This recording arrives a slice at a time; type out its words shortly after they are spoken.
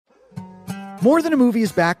More Than a Movie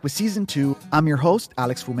is back with Season 2. I'm your host,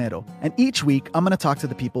 Alex Fumero, and each week I'm going to talk to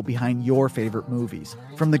the people behind your favorite movies.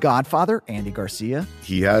 From The Godfather, Andy Garcia.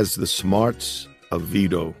 He has the smarts of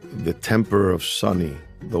Vito, the temper of Sonny,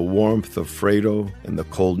 the warmth of Fredo, and the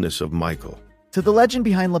coldness of Michael. To the legend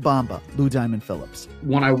behind La Bamba, Lou Diamond Phillips.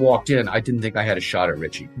 When I walked in, I didn't think I had a shot at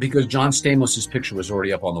Richie because John Stamos' picture was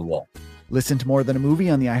already up on the wall. Listen to More Than a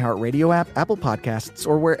Movie on the iHeartRadio app, Apple Podcasts,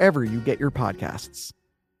 or wherever you get your podcasts.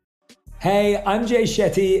 Hey, I'm Jay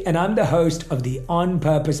Shetty, and I'm the host of the On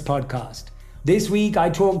Purpose podcast. This week,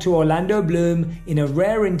 I talked to Orlando Bloom in a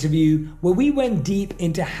rare interview where we went deep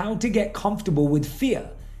into how to get comfortable with fear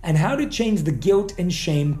and how to change the guilt and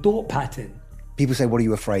shame thought pattern. People say, what are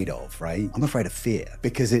you afraid of, right? I'm afraid of fear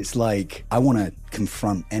because it's like I want to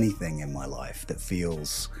confront anything in my life that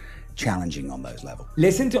feels challenging on those levels.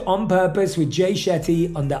 Listen to On Purpose with Jay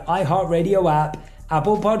Shetty on the iHeartRadio app,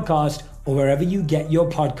 Apple Podcast, or wherever you get your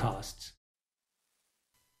podcasts.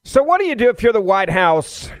 So what do you do if you're the White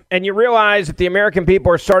House and you realize that the American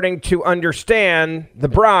people are starting to understand the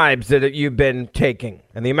bribes that you've been taking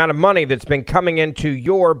and the amount of money that's been coming into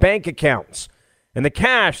your bank accounts and the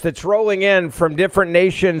cash that's rolling in from different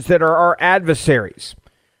nations that are our adversaries?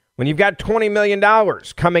 When you've got $20 million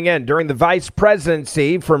coming in during the vice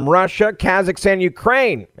presidency from Russia, Kazakhstan,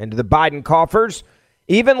 Ukraine into the Biden coffers,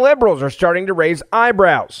 even liberals are starting to raise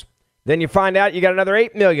eyebrows. Then you find out you got another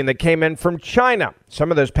 $8 million that came in from China. Some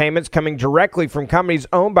of those payments coming directly from companies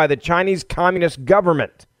owned by the Chinese Communist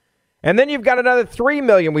government. And then you've got another $3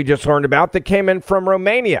 million we just learned about that came in from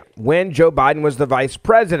Romania when Joe Biden was the vice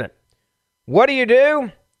president. What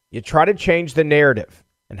do? You try to change the narrative.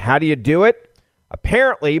 And how do you do it?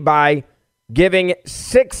 Apparently by giving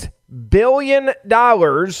 $6 billion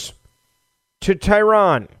to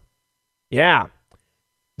Tehran. Yeah.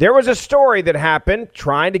 There was a story that happened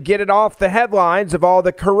trying to get it off the headlines of all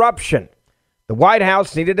the corruption. The White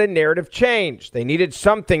House needed a narrative change. They needed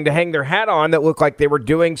something to hang their hat on that looked like they were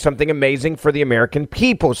doing something amazing for the American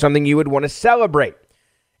people, something you would want to celebrate.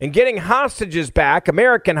 And getting hostages back,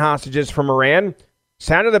 American hostages from Iran,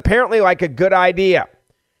 sounded apparently like a good idea.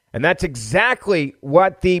 And that's exactly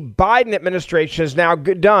what the Biden administration has now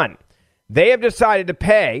done. They have decided to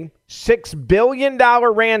pay $6 billion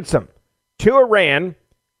ransom to Iran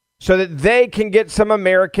so that they can get some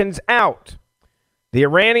Americans out. The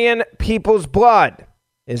Iranian people's blood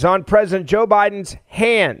is on President Joe Biden's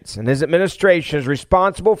hands, and his administration is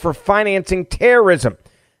responsible for financing terrorism.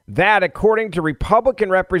 That, according to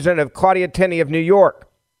Republican Representative Claudia Tenney of New York,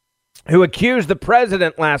 who accused the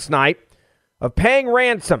president last night of paying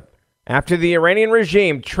ransom after the Iranian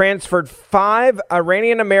regime transferred 5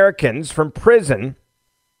 Iranian Americans from prison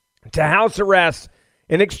to house arrest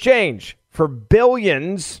in exchange for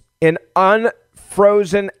billions in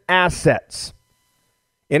unfrozen assets.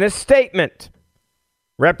 In a statement,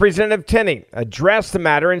 Representative Tenney addressed the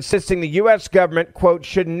matter, insisting the U.S. government, quote,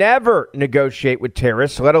 should never negotiate with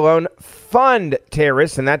terrorists, let alone fund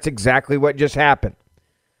terrorists, and that's exactly what just happened.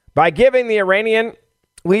 By giving the Iranian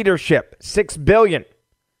leadership $6 billion,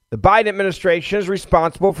 the Biden administration is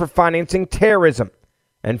responsible for financing terrorism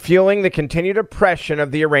and fueling the continued oppression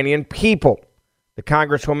of the Iranian people, the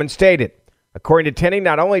Congresswoman stated. According to Tenney,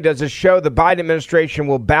 not only does this show the Biden administration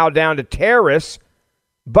will bow down to terrorists,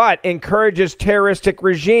 but encourages terroristic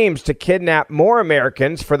regimes to kidnap more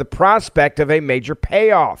Americans for the prospect of a major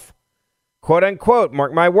payoff. Quote unquote,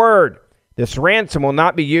 mark my word, this ransom will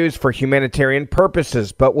not be used for humanitarian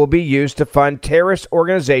purposes, but will be used to fund terrorist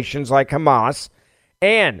organizations like Hamas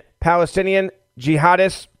and Palestinian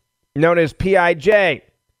jihadists known as PIJ.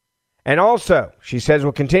 And also, she says,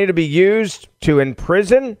 will continue to be used to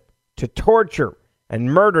imprison, to torture,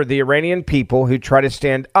 and murder the Iranian people who try to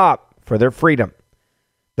stand up for their freedom.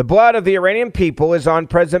 The blood of the Iranian people is on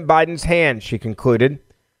President Biden's hands, she concluded.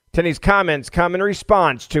 Tenney's comments come in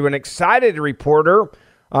response to an excited reporter,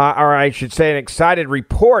 or I should say an excited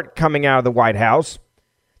report coming out of the White House,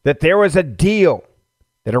 that there was a deal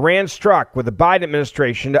that Iran struck with the Biden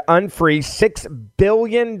administration to unfree $6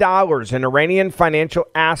 billion in Iranian financial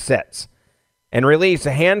assets and release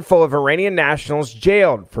a handful of Iranian nationals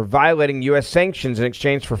jailed for violating U.S. sanctions in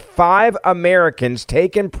exchange for 5 Americans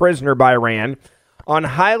taken prisoner by Iran on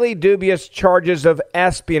highly dubious charges of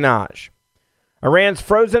espionage. Iran's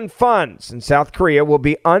frozen funds in South Korea will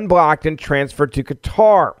be unblocked and transferred to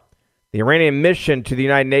Qatar, the Iranian mission to the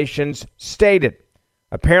United Nations stated,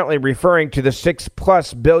 apparently referring to the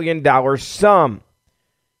 $6+ billion sum.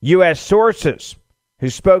 U.S. sources who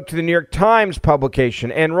spoke to the New York Times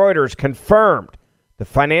publication and Reuters confirmed the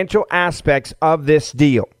financial aspects of this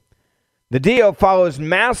deal. The deal follows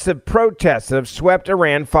massive protests that have swept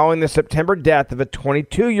Iran following the September death of a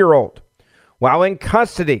 22-year-old. while in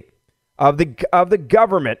custody of the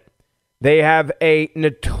government, they have a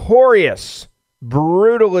notorious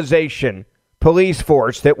brutalization police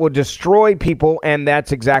force that will destroy people, and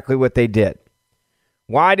that's exactly what they did.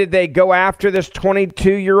 Why did they go after this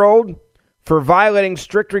 22-year-old? For violating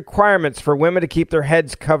strict requirements for women to keep their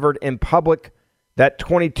heads covered in public. That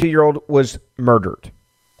 22-year-old was murdered.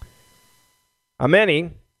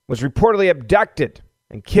 Ameni was reportedly abducted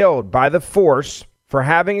and killed by the force for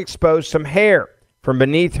having exposed some hair from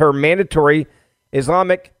beneath her mandatory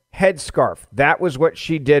Islamic headscarf. That was what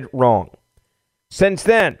she did wrong. Since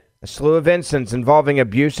then, a slew of incidents involving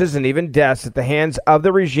abuses and even deaths at the hands of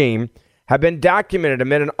the regime have been documented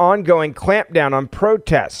amid an ongoing clampdown on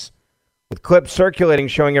protests, with clips circulating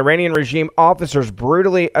showing Iranian regime officers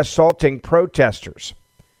brutally assaulting protesters.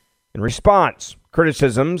 In response,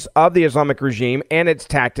 criticisms of the Islamic regime and its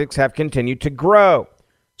tactics have continued to grow.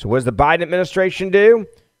 So what does the Biden administration do?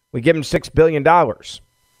 We give them $6 billion.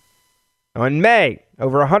 Now, in May,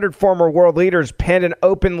 over 100 former world leaders penned an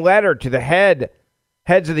open letter to the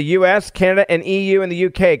heads of the U.S., Canada, and EU and the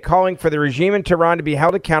U.K., calling for the regime in Tehran to be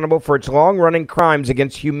held accountable for its long-running crimes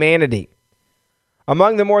against humanity.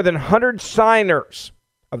 Among the more than 100 signers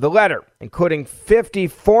of the letter, including 50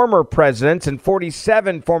 former presidents and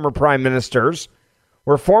 47 former prime ministers,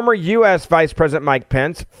 were former U.S. Vice President Mike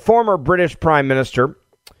Pence, former British Prime Minister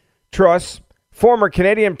Truss, former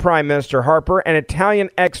Canadian Prime Minister Harper, and Italian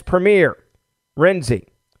ex-premier Renzi.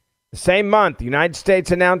 The same month, the United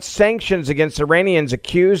States announced sanctions against Iranians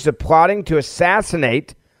accused of plotting to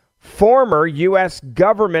assassinate former U.S.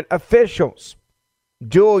 government officials,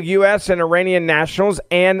 dual U.S. and Iranian nationals,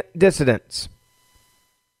 and dissidents.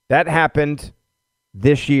 That happened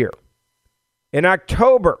this year. In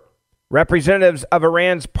October, representatives of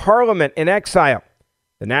Iran's parliament in exile,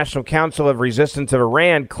 the National Council of Resistance of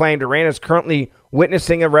Iran, claimed Iran is currently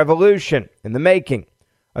witnessing a revolution in the making,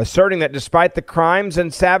 asserting that despite the crimes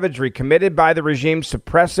and savagery committed by the regime's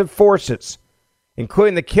suppressive forces,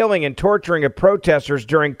 including the killing and torturing of protesters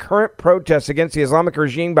during current protests against the Islamic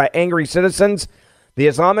regime by angry citizens, the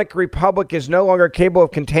Islamic Republic is no longer capable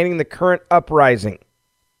of containing the current uprising.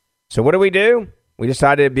 So what do? We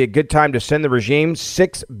decided it'd be a good time to send the regime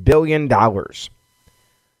 $6 billion. Now,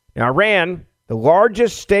 Iran, the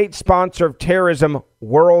largest state sponsor of terrorism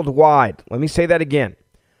worldwide. Let me say that again.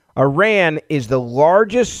 Iran is the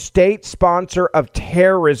largest state sponsor of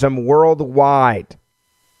terrorism worldwide.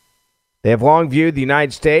 They have long viewed the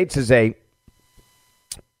United States as they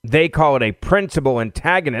call it a principal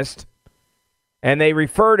antagonist, and they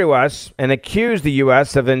refer to us and accuse the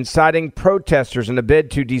U.S. of inciting protesters in a bid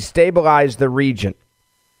to destabilize the region.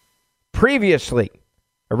 Previously,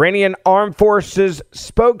 Iranian Armed Forces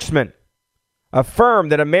spokesman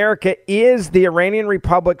affirmed that America is the Iranian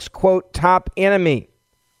Republic's, quote, top enemy,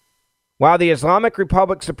 while the Islamic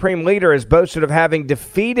Republic Supreme Leader has boasted of having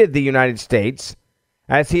defeated the United States,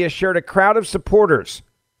 as he assured a crowd of supporters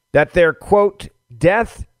that their, quote,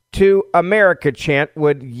 death to America chant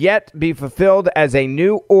would yet be fulfilled as a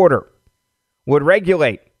new order would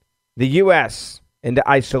regulate the U.S. into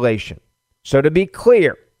isolation. So to be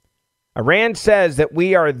clear, Iran says that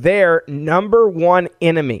we are their number one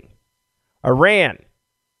enemy. Iran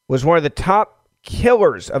was one of the top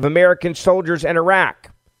killers of American soldiers in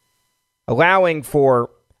Iraq, allowing for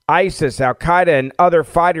ISIS, Al-Qaeda, and other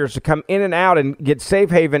fighters to come in and out and get safe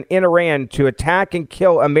haven in Iran to attack and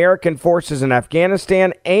kill American forces in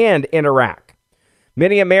Afghanistan and in Iraq.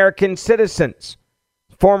 Many American citizens,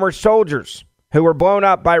 former soldiers who were blown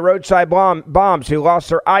up by roadside bombs, who lost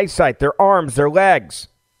their eyesight, their arms, their legs,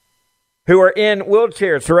 who are in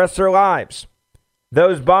wheelchairs for the rest of their lives.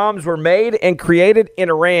 Those bombs were made and created in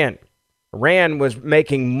Iran. Iran was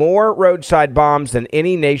making more roadside bombs than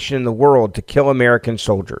any nation in the world to kill American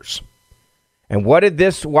soldiers. And what did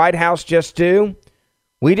this White House just do?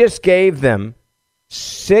 We just gave them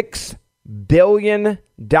 $6 billion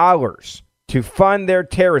to fund their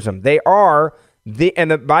terrorism. They are and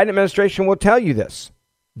the Biden administration will tell you this,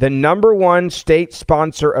 the number one state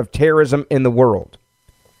sponsor of terrorism in the world.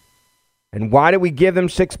 And why did we give them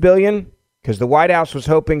 $6 billion? Because the White House was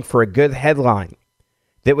hoping for a good headline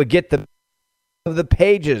that would get the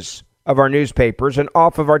pages of our newspapers and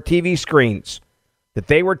off of our TV screens, that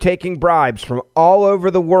they were taking bribes from all over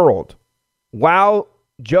the world while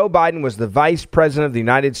Joe Biden was the vice president of the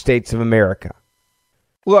United States of America.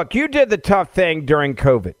 Look, you did the tough thing during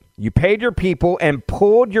COVID. You paid your people and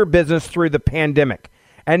pulled your business through the pandemic.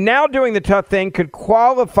 And now doing the tough thing could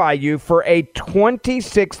qualify you for a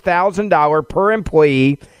 $26,000 per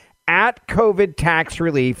employee at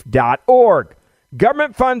covidtaxrelief.org.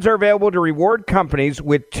 Government funds are available to reward companies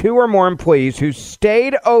with 2 or more employees who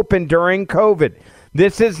stayed open during COVID.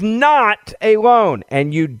 This is not a loan,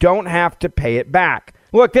 and you don't have to pay it back.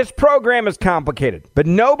 Look, this program is complicated, but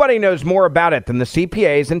nobody knows more about it than the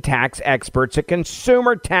CPAs and tax experts at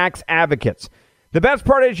Consumer Tax Advocates. The best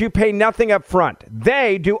part is you pay nothing up front.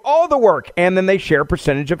 They do all the work, and then they share a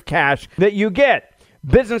percentage of cash that you get.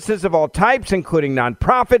 Businesses of all types, including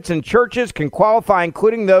nonprofits and churches, can qualify,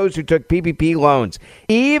 including those who took PPP loans,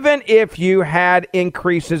 even if you had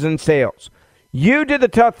increases in sales. You did the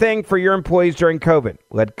tough thing for your employees during COVID.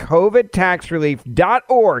 Let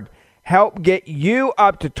covidtaxrelief.org help get you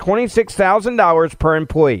up to $26,000 per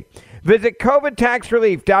employee. Visit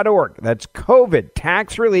covidtaxrelief.org. That's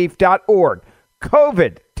covidtaxrelief.org.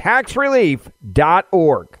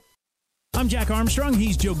 covidtaxrelief.org. I'm Jack Armstrong.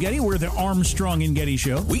 He's Joe Getty. We're the Armstrong and Getty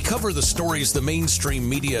Show. We cover the stories the mainstream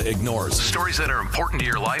media ignores. Stories that are important to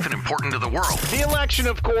your life and important to the world. The election,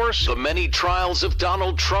 of course. The many trials of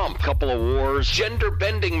Donald Trump. Couple of wars.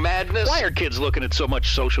 Gender-bending madness. Why are kids looking at so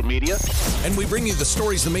much social media? And we bring you the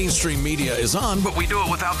stories the mainstream media is on, but we do it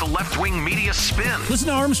without the left-wing media spin. Listen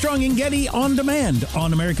to Armstrong and Getty on demand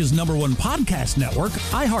on America's #1 podcast network,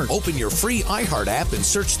 iHeart. Open your free iHeart app and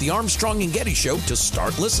search the Armstrong and Getty Show to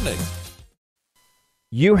start listening.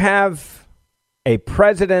 You have a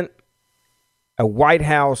president, a White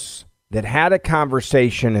House that had a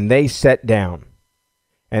conversation, and they sat down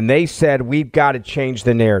and they said, we've got to change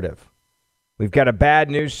the narrative. We've got a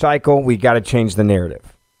bad news cycle. We've got to change the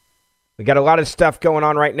narrative. We got a lot of stuff going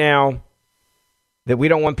on right now that we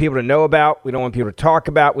don't want people to know about. We don't want people to talk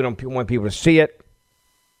about. We don't want people to see it.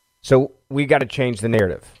 So we got to change the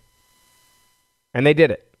narrative. And they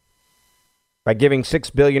did it by giving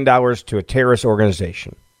 $6 billion to a terrorist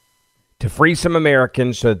organization to free some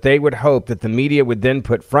Americans so that they would hope that the media would then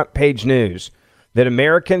put front page news that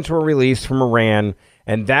Americans were released from Iran,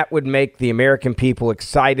 and that would make the American people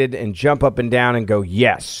excited and jump up and down and go,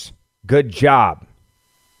 yes, good job,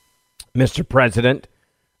 Mr. President.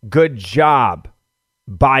 Good job,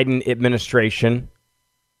 Biden administration.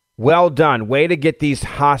 Well done. Way to get these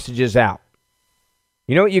hostages out.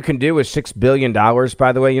 You know what you can do with $6 billion,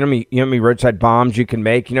 by the way? You know how many roadside bombs you can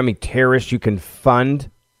make? You know how many terrorists you can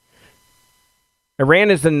fund?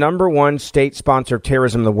 Iran is the #1 state sponsor of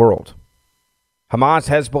terrorism in the world. Hamas,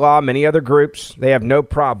 Hezbollah, many other groups, they have no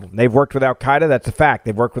problem. They've worked with Al-Qaeda, that's a fact.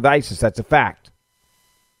 They've worked with ISIS, that's a fact.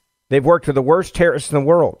 They've worked with the worst terrorists in the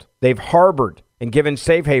world. They've harbored and given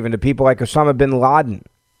safe haven to people like Osama bin Laden.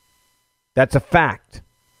 That's a fact.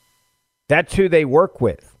 That's who they work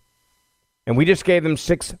with. And we just gave them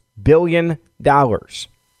 $6 billion.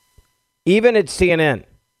 Even at CNN,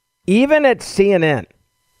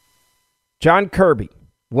 John Kirby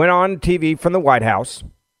went on TV from the White House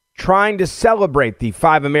trying to celebrate the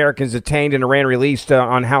 5 Americans detained and Iran released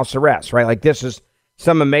on house arrest, right? Like this is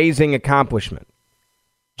some amazing accomplishment.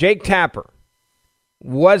 Jake Tapper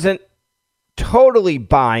wasn't totally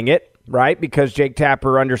buying it, right? Because Jake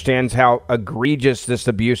Tapper understands how egregious this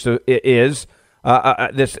abuse is.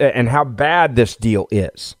 And how bad this deal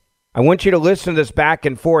is. I want you to listen to this back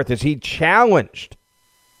and forth as he challenged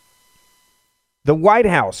the White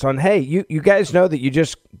House on, hey, you guys know that you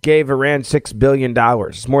just gave Iran $6 billion.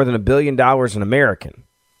 It's more than $1 billion in American.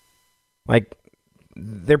 Like,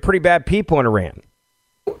 they're pretty bad people in Iran.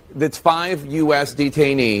 That's 5 U.S.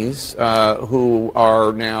 detainees who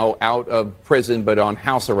are now out of prison but on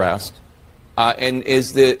house arrest. And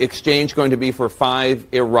is the exchange going to be for 5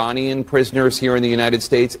 Iranian prisoners here in the United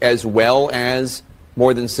States, as well as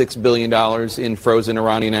more than $6 billion in frozen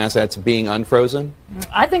Iranian assets being unfrozen?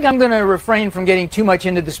 I think I'm going to refrain from getting too much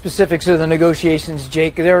into the specifics of the negotiations,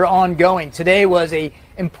 Jake. They're ongoing. Today was an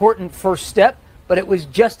important first step, but it was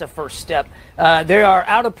just a first step. They are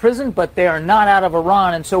out of prison, but they are not out of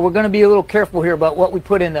Iran. And so we're going to be a little careful here about what we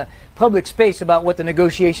put in the public space about what the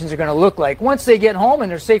negotiations are going to look like. Once they get home and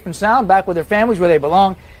they're safe and sound, back with their families where they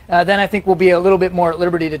belong, then I think we'll be a little bit more at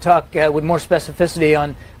liberty to talk with more specificity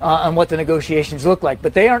on what the negotiations look like.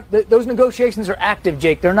 But they aren't; those negotiations are active,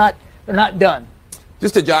 Jake. They're not done.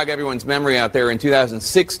 Just to jog everyone's memory out there, in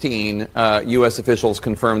 2016, U.S. officials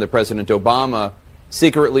confirmed that President Obama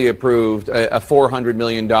secretly approved a $400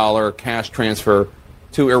 million cash transfer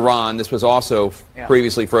to Iran. This was also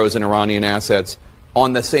previously frozen Iranian assets.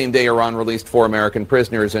 On the same day, Iran released 4 American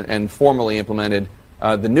prisoners and formally implemented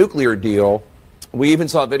the nuclear deal. We even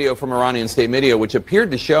saw video from Iranian state media which appeared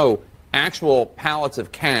to show actual pallets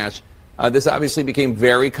of cash. This obviously became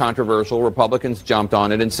very controversial. Republicans jumped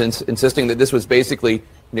on it, and insisting that this was basically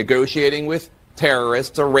negotiating with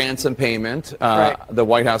terrorists, a ransom payment. The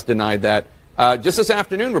White House denied that. Just this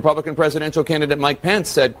afternoon, Republican presidential candidate Mike Pence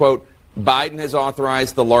said, quote, Biden has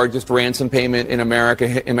authorized the largest ransom payment in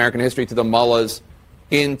American history to the mullahs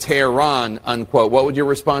in Tehran, unquote. What would your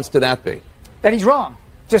response to that be? That he's wrong,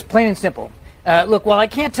 just plain and simple. Look, while I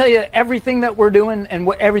can't tell you everything that we're doing and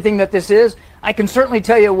everything that this is, I can certainly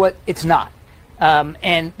tell you what it's not.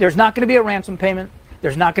 And there's not going to be a ransom payment.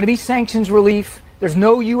 There's not going to be sanctions relief. There's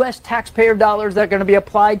no U.S. taxpayer dollars that are going to be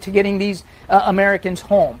applied to getting these Americans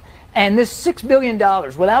home. And this $6 billion,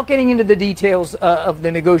 without getting into the details of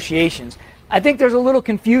the negotiations, I think there's a little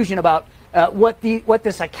confusion about what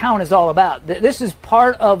this account is all about. This is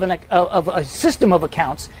part of a system of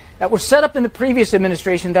accounts that were set up in the previous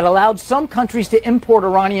administration that allowed some countries to import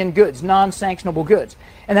Iranian goods, non-sanctionable goods,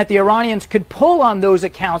 and that the Iranians could pull on those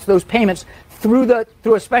accounts, those payments, through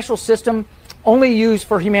a special system only used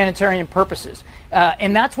for humanitarian purposes.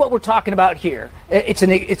 And that's what we're talking about here.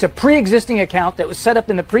 It's a pre-existing account that was set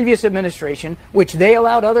up in the previous administration, which they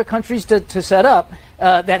allowed other countries to set up,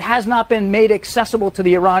 that has not been made accessible to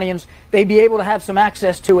the Iranians. They'd be able to have some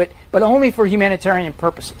access to it, but only for humanitarian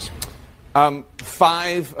purposes.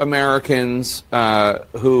 5 Americans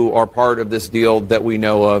who are part of this deal that we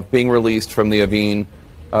know of being released from the Evin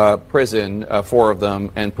prison, 4 of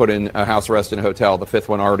them, and put in a house arrest in a hotel. The 5th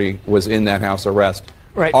one already was in that house arrest.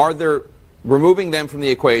 Right. Are there, removing them from the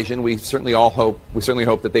equation, we certainly hope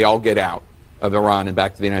that they all get out of Iran and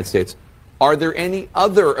back to the United States. Are there any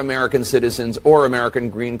other American citizens or American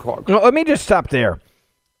green card? No, let me just stop there.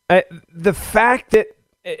 The fact that,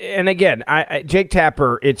 and again, Jake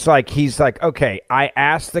Tapper, it's like he's like, okay, I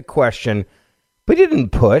asked the question, but he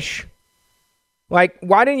didn't push. Like,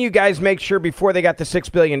 why didn't you guys make sure before they got the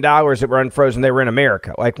 $6 billion that were unfrozen, they were in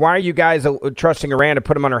America? Like, why are you guys trusting Iran to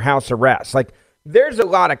put them under house arrest? Like, there's a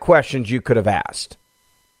lot of questions you could have asked.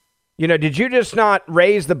 You know, did you just not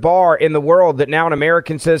raise the bar in the world that now an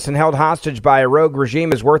American citizen held hostage by a rogue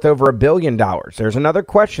regime is worth over $1 billion? There's another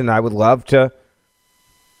question I would love to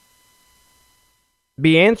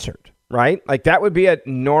be answered, right? Like, that would be a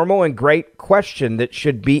normal and great question that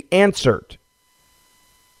should be answered.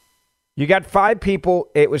 You got 5 people.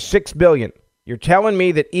 It was $6 billion. You're telling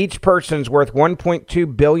me that each person's worth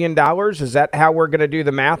 $1.2 billion? Is that how we're going to do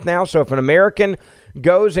the math now? So if an American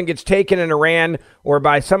goes and gets taken in Iran or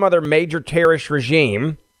by some other major terrorist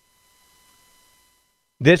regime,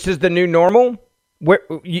 this is the new normal?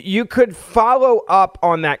 You could follow up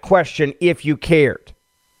on that question if you cared.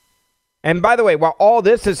 And by the way, while all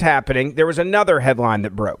this is happening, there was another headline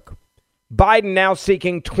that broke. Biden now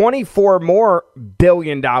seeking $24 more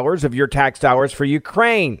billion of your tax dollars for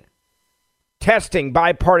Ukraine, testing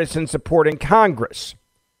bipartisan support in Congress.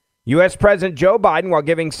 U.S. President Joe Biden, while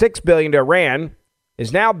giving $6 billion to Iran,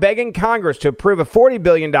 is now begging Congress to approve a $40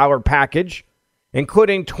 billion package,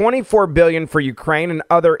 including $24 billion for Ukraine and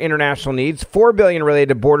other international needs, $4 billion related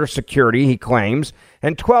to border security, he claims,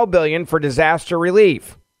 and $12 billion for disaster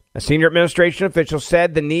relief. A senior administration official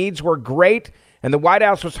said the needs were great, and the White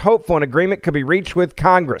House was hopeful an agreement could be reached with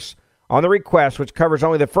Congress on the request, which covers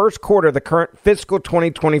only the first quarter of the current fiscal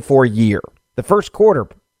 2024 year. The first quarter.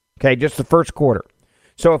 Okay, just the first quarter.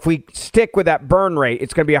 So if we stick with that burn rate,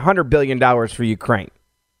 it's going to be $100 billion for Ukraine.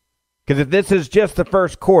 Because if this is just the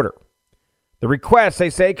first quarter, the request, they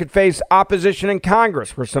say, could face opposition in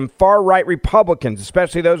Congress, where some far-right Republicans,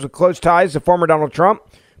 especially those with close ties to former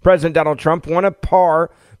President Donald Trump, want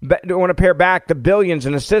to pare back the billions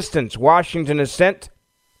in assistance Washington has sent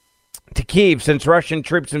to Kyiv since Russian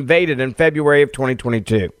troops invaded in February of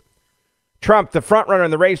 2022. Trump, the frontrunner in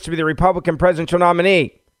the race to be the Republican presidential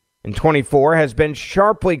nominee in 24, has been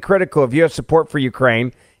sharply critical of U.S. support for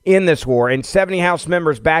Ukraine in this war, and 70 House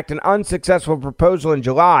members backed an unsuccessful proposal in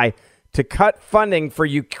July to cut funding for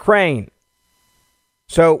Ukraine.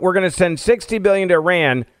 So we're going to send $60 billion to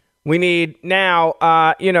Iran. We need now,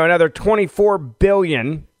 another $24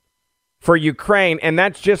 billion for Ukraine, and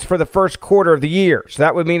that's just for the first quarter of the year. So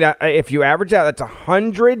that would mean that if you average out, that's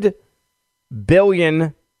 $100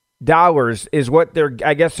 billion is what they're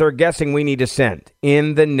guessing we need to send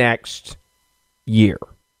in the next year.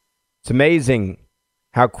 It's amazing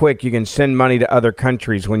how quick you can send money to other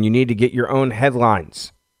countries when you need to get your own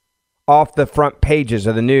headlines off the front pages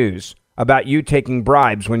of the news about you taking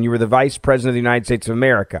bribes when you were the vice president of the United States of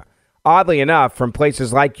America. Oddly enough, from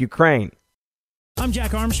places like Ukraine. I'm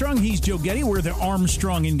Jack Armstrong. He's Joe Getty. We're the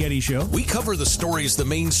Armstrong and Getty Show. We cover the stories the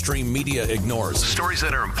mainstream media ignores. Stories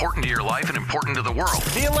that are important to your life and important to the world.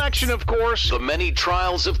 The election, of course. The many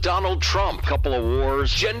trials of Donald Trump. Couple of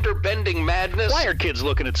wars. Gender-bending madness. Why are kids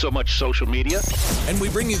looking at so much social media? And we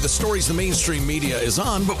bring you the stories the mainstream media is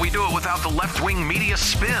on, but we do it without the left-wing media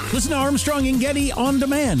spin. Listen to Armstrong and Getty on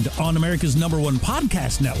demand on America's #1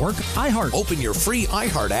 podcast network, iHeart. Open your free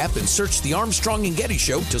iHeart app and search the Armstrong and Getty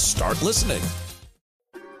Show to start listening.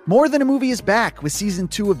 More Than a Movie is back with season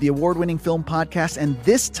 2 of the award-winning film podcast, and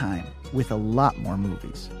this time with a lot more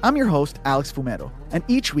movies. I'm your host, Alex Fumero, and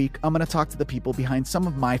each week I'm going to talk to the people behind some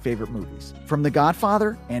of my favorite movies. From The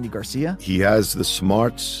Godfather, Andy Garcia. He has the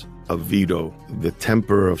smarts of Vito, the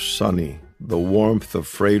temper of Sonny, the warmth of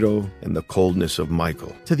Fredo, and the coldness of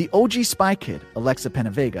Michael. To the OG Spy Kid, Alexa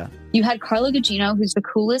Penavega. You had Carla Gugino, who's the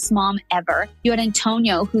coolest mom ever. You had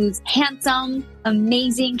Antonio, who's handsome,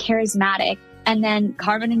 amazing, charismatic. And then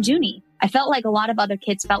Carmen and Junie. I felt like a lot of other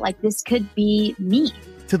kids felt like this could be me.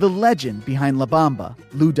 To the legend behind La Bamba,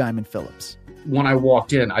 Lou Diamond Phillips. When I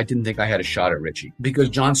walked in, I didn't think I had a shot at Richie because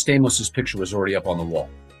John Stamos' picture was already up on the wall.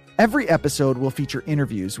 Every episode will feature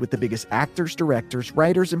interviews with the biggest actors, directors,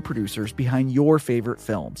 writers, and producers behind your favorite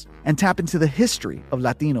films and tap into the history of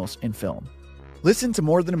Latinos in film. Listen to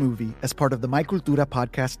More Than a Movie as part of the My Cultura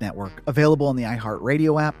podcast network, available on the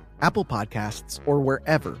iHeartRadio app, Apple Podcasts, or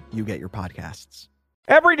wherever you get your podcasts.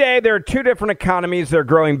 Every day, there are two different economies that are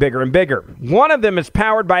growing bigger and bigger. One of them is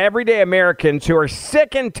powered by everyday Americans who are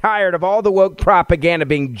sick and tired of all the woke propaganda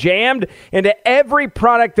being jammed into every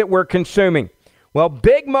product that we're consuming. Well,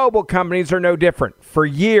 big mobile companies are no different. For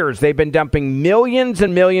years, they've been dumping millions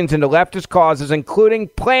and millions into leftist causes, including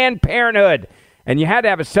Planned Parenthood. And you had to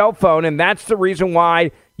have a cell phone, and that's the reason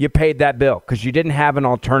why you paid that bill, because you didn't have an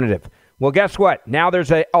alternative. Well, guess what? Now there's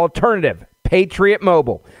an alternative, Patriot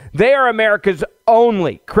Mobile. They are America's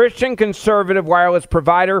only Christian conservative wireless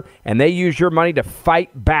provider, and they use your money to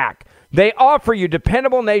fight back. They offer you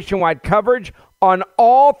dependable nationwide coverage on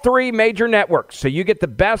all 3 major networks, so you get the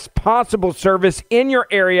best possible service in your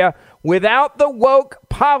area without the woke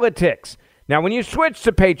politics. Now, when you switch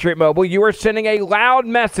to Patriot Mobile, you are sending a loud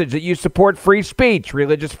message that you support free speech,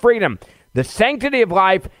 religious freedom, the sanctity of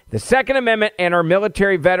life, the Second Amendment, and our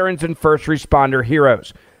military veterans and first responder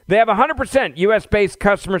heroes. They have a 100% U.S.-based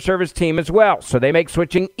customer service team as well, so they make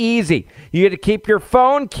switching easy. You get to keep your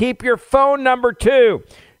phone number too.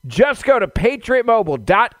 Just go to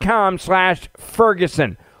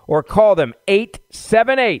patriotmobile.com/Ferguson or call them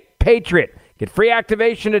 878-PATRIOT. Get free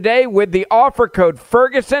activation today with the offer code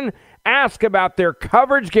Ferguson. Ask about their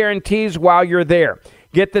coverage guarantees while you're there.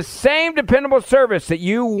 Get the same dependable service that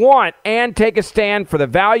you want and take a stand for the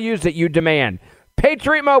values that you demand.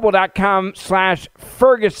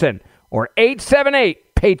 PatriotMobile.com/Ferguson or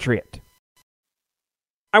 878-PATRIOT.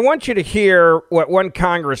 I want you to hear what one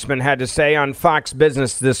congressman had to say on Fox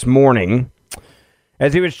Business this morning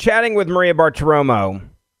as he was chatting with Maria Bartiromo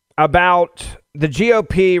about the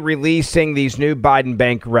GOP releasing these new Biden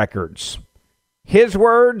bank records. His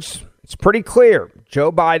words, it's pretty clear.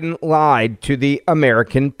 Joe Biden lied to the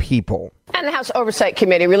American people. And the House Oversight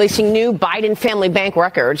Committee releasing new Biden family bank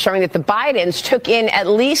records showing that the Bidens took in at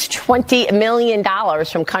least $20 million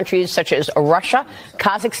from countries such as Russia,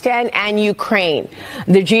 Kazakhstan, and Ukraine.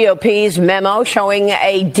 The GOP's memo showing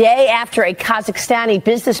a day after a Kazakhstani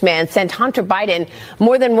businessman sent Hunter Biden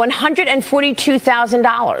more than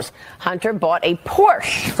 $142,000. Hunter bought a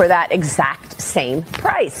Porsche for that exact same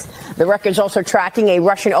price. The record's also tracking a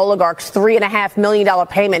Russian oligarch's $3.5 million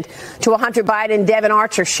payment to a Hunter Biden Devon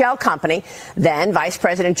Archer shell company. Then Vice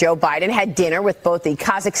President Joe Biden had dinner with both the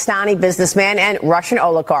Kazakhstani businessman and Russian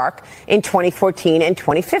oligarch in 2014 and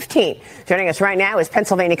 2015. Joining us right now is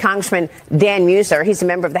Pennsylvania Congressman Dan Muser. He's a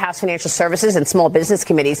member of the House Financial Services and Small Business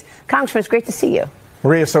Committees. Congressman, it's great to see you.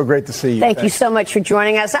 Maria, so great to see you. Thank you so much for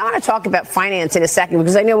joining us. I want to talk about finance in a second,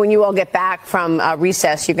 because I know when you all get back from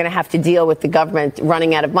recess, you're going to have to deal with the government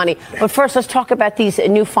running out of money. But first, let's talk about these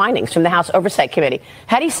new findings from the House Oversight Committee.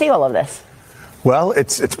 How do you see all of this? Well,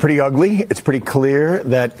 it's pretty ugly. It's pretty clear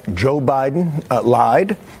that Joe Biden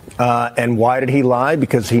lied. And why did he lie?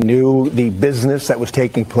 Because he knew the business that was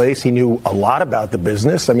taking place. He knew a lot about the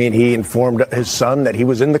business. I mean, he informed his son that he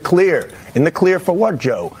was in the clear. In the clear for what,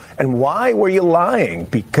 Joe? And why were you lying?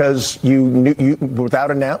 Because you knew,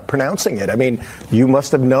 without pronouncing it. I mean, you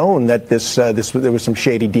must have known that there was some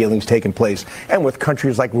shady dealings taking place. And with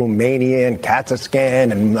countries like Romania and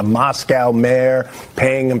Kazakhstan and the Moscow mayor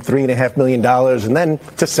paying them $3.5 million, and then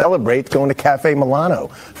to celebrate going to Cafe Milano,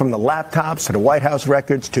 from the laptops to the White House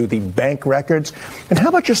records to the bank records. And how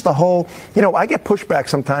about just the whole, I get pushback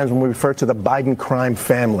sometimes when we refer to the Biden crime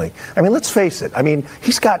family. I mean, let's face it. I mean,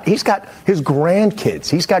 he's got his grandkids.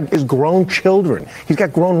 He's got his grown children. He's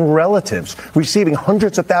got grown relatives receiving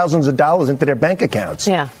hundreds of thousands of dollars into their bank accounts.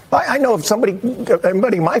 Yeah. I know if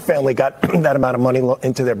anybody in my family got that amount of money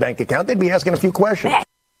into their bank account, they'd be asking a few questions.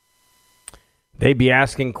 They'd be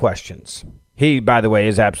asking questions. He, by the way,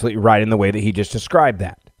 is absolutely right in the way that he just described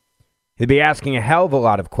that. He'd be asking a hell of a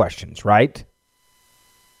lot of questions, right?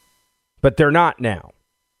 But they're not now.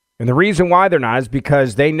 And the reason why they're not is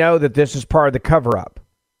because they know that this is part of the cover-up.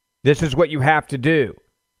 This is what you have to do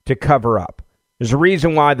to cover up. There's a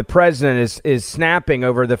reason why the president is snapping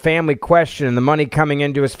over the family question and the money coming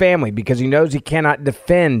into his family, because he knows he cannot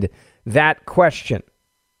defend that question.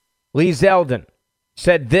 Lee Zeldin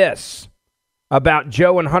said this about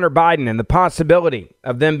Joe and Hunter Biden and the possibility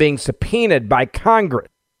of them being subpoenaed by Congress.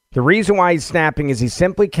 The reason why he's snapping is he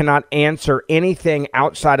simply cannot answer anything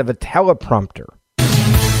outside of a teleprompter.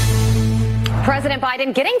 President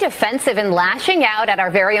Biden getting defensive and lashing out at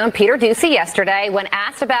our very own Peter Doocy yesterday when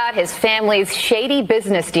asked about his family's shady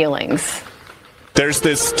business dealings. There's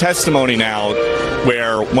this testimony now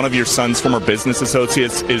where one of your son's former business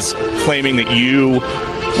associates is claiming that you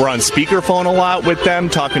were on speakerphone a lot with them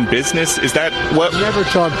talking business. Is that what? Never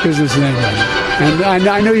talk business in anybody. And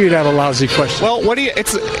I knew you'd have a lousy question. Well,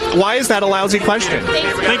 why is that a lousy question?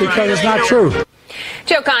 Because it's not true.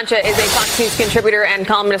 Joe Concha is a Fox News contributor and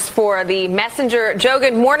columnist for The Messenger. Joe,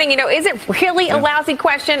 good morning. Is it really a lousy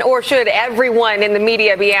question, or should everyone in the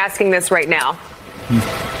media be asking this right now?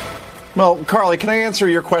 Well, Carly, can I answer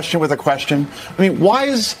your question with a question? I mean, why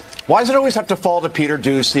does it always have to fall to Peter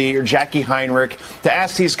Doocy or Jackie Heinrich to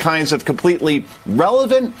ask these kinds of completely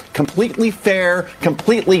relevant, completely fair,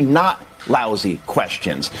 completely not lousy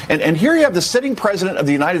questions? And here you have the sitting president of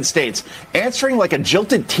the United States answering like a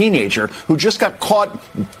jilted teenager who just got caught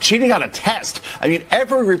cheating on a test. I mean,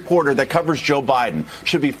 every reporter that covers Joe Biden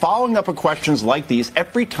should be following up on questions like these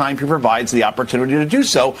every time he provides the opportunity to do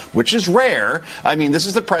so, which is rare. I mean, this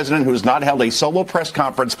is the president who has not held a solo press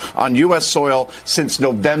conference on U.S. soil since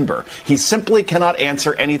November. He simply cannot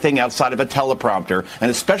answer anything outside of a teleprompter,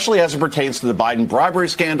 and especially as it pertains to the Biden bribery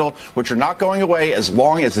scandal, which are not going away as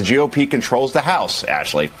long as the GOP controls the House,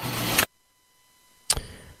 Ashley.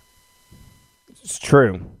 It's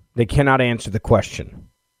true. They cannot answer the question.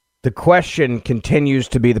 The question continues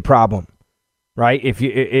to be the problem, right? If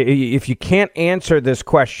you can't answer this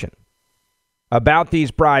question about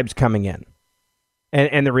these bribes coming in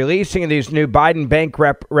and the releasing of these new Biden bank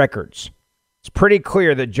records, it's pretty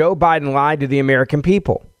clear that Joe Biden lied to the American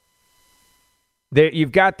people.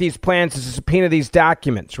 You've got these plans to subpoena these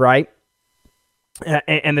documents, right?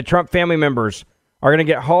 And the Trump family members are going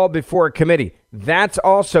to get hauled before a committee. That's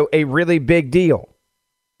also a really big deal.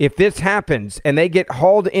 If this happens and they get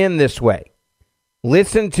hauled in this way,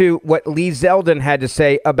 listen to what Lee Zeldin had to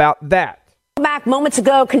say about that. Back moments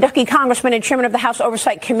ago, Kentucky Congressman and Chairman of the House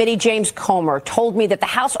Oversight Committee, James Comer, told me that the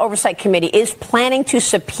House Oversight Committee is planning to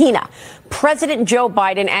subpoena President Joe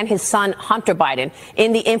Biden and his son, Hunter Biden,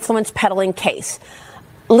 in the influence peddling case.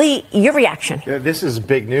 Lee, your reaction? Yeah, this is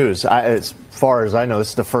big news. As far as I know,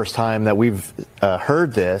 this is the first time that we've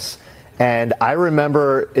heard this. And I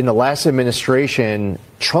remember in the last administration,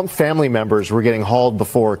 Trump family members were getting hauled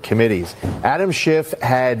before committees. Adam Schiff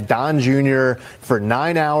had Don Jr. for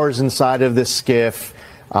 9 hours inside of this skiff.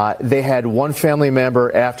 They had one family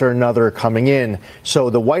member after another coming in. So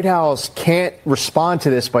the White House can't respond to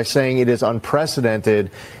this by saying it is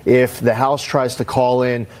unprecedented if the House tries to call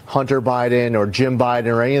in Hunter Biden or Jim Biden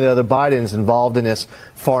or any of the other Bidens involved in this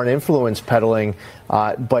foreign influence peddling.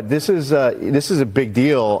 But this is a big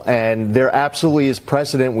deal, and there absolutely is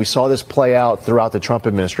precedent. We saw this play out throughout the Trump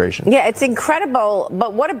administration. Yeah, it's incredible.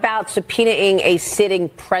 But what about subpoenaing a sitting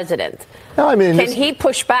president? No, I mean, can he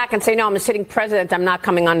push back and say, no, I'm a sitting president, I'm not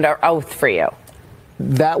coming under oath for you?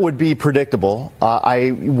 That would be predictable.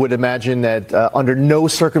 I would imagine that under no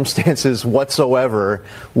circumstances whatsoever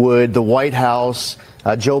would the White House,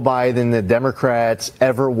 Joe Biden, the Democrats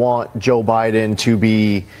ever want Joe Biden to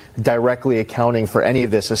be directly accounting for any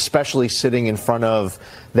of this, especially sitting in front of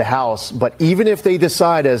the House. But even if they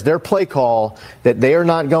decide as their play call that they are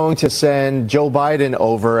not going to send Joe Biden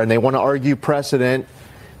over and they want to argue precedent,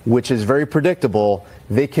 which is very predictable,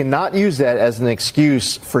 They cannot use that as an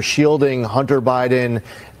excuse for shielding Hunter Biden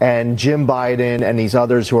and Jim Biden and these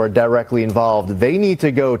others who are directly involved. They need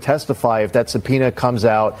to go testify if that subpoena comes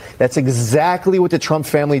out. That's exactly what the Trump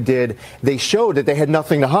family did. They showed that they had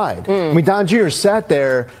nothing to hide. I mean, Don Jr. sat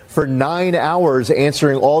there for 9 hours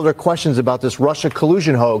answering all their questions about this Russia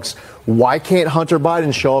collusion hoax. Why can't Hunter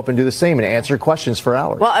Biden show up and do the same and answer questions for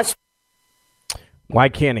hours? Well, why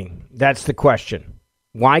can't he? That's the question.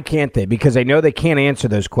 Why can't they? Because they know they can't answer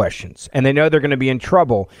those questions, and they know they're going to be in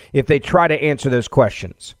trouble if they try to answer those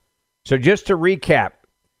questions. So just to recap,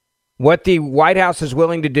 what the White House is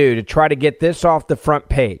willing to do to try to get this off the front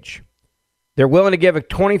page. They're willing to give a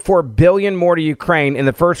 $24 billion more to Ukraine in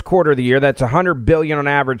the first quarter of the year. That's $100 billion on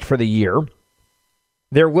average for the year.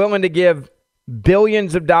 They're willing to give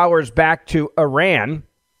billions of dollars back to Iran,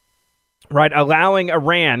 right? Allowing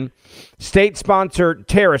Iran, state-sponsored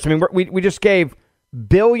terrorists. I mean, we just gave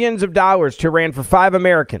billions of dollars to Iran for 5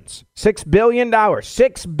 Americans. $6 billion.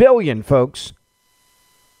 $6 billion, folks.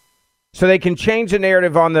 So they can change the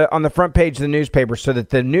narrative on the front page of the newspaper so that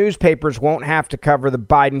the newspapers won't have to cover the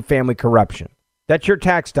Biden family corruption. That's your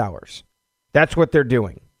tax dollars. That's what they're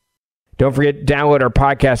doing. Don't forget, download our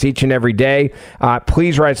podcast each and every day.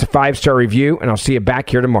 Please write us a 5-star review, and I'll see you back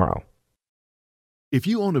here tomorrow. If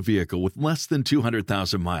you own a vehicle with less than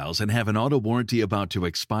 200,000 miles and have an auto warranty about to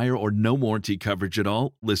expire or no warranty coverage at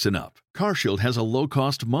all, listen up. CarShield has a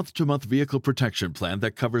low-cost month-to-month vehicle protection plan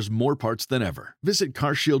that covers more parts than ever. Visit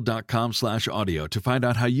carshield.com/audio to find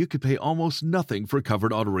out how you could pay almost nothing for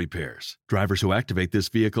covered auto repairs. Drivers who activate this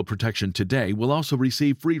vehicle protection today will also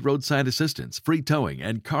receive free roadside assistance, free towing,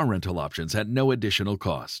 and car rental options at no additional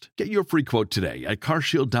cost. Get your free quote today at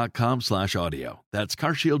carshield.com/audio. That's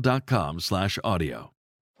carshield.com/audio.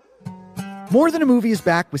 More Than a Movie is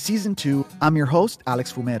back with Season 2. I'm your host,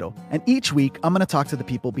 Alex Fumero, and each week I'm going to talk to the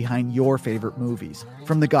people behind your favorite movies.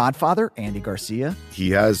 From The Godfather, Andy Garcia. He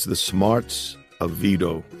has the smarts of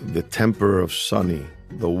Vito, the temper of Sonny,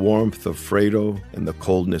 the warmth of Fredo, and the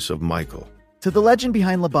coldness of Michael. To the legend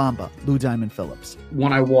behind La Bamba, Lou Diamond Phillips.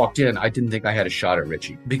 When I walked in, I didn't think I had a shot at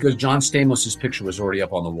Richie because John Stamos' picture was already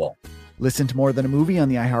up on the wall. Listen to More Than a Movie on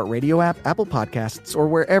the iHeartRadio app, Apple Podcasts, or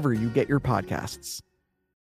wherever you get your podcasts.